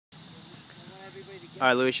All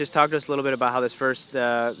right, Luis, just talk to us a little bit about how this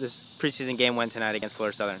this preseason game went tonight against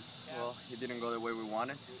Florida Southern. Well, it didn't go the way we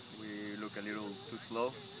wanted. We looked a little too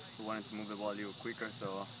slow. We wanted to move the ball a little quicker,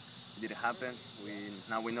 so it didn't happen.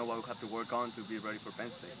 Now we know what we have to work on to be ready for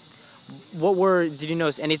Penn State. Did you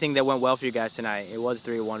notice anything that went well for you guys tonight? It was a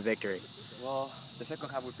 3-1 victory. Well, the second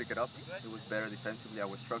half we picked it up. It was better defensively.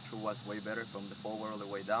 Our structure was way better from the forward all the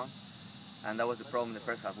way down. And that was the problem in the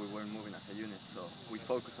first half. We weren't moving as a unit, so we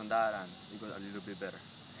focused on that and it got a little bit better.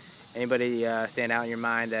 Anybody stand out in your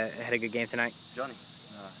mind that had a good game tonight? Johnny,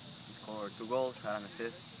 he scored 2 goals, had an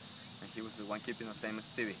assist, and he was the one keeping the same as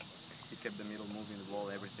Stevie. He kept the middle moving the ball,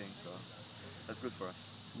 everything, so that's good for us.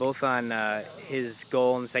 Both on his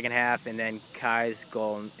goal in the second half and then Kai's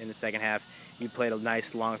goal in the second half, you played a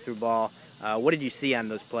nice long through ball. What did you see on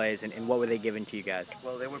those plays, and what were they giving to you guys?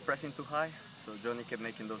 Well, they were pressing too high, so Johnny kept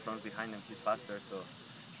making those runs behind him. He's faster, so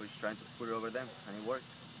we're just trying to put it over them, and it worked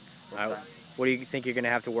both times. What do you think you're going to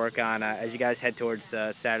have to work on as you guys head towards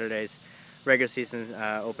Saturday's regular season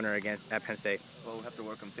opener at Penn State? Well, we have to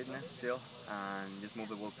work on fitness still and just move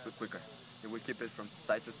the ball quicker. If we keep it from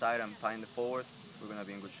side to side and find the forward, we're going to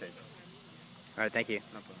be in good shape. All right, thank you.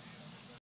 No problem.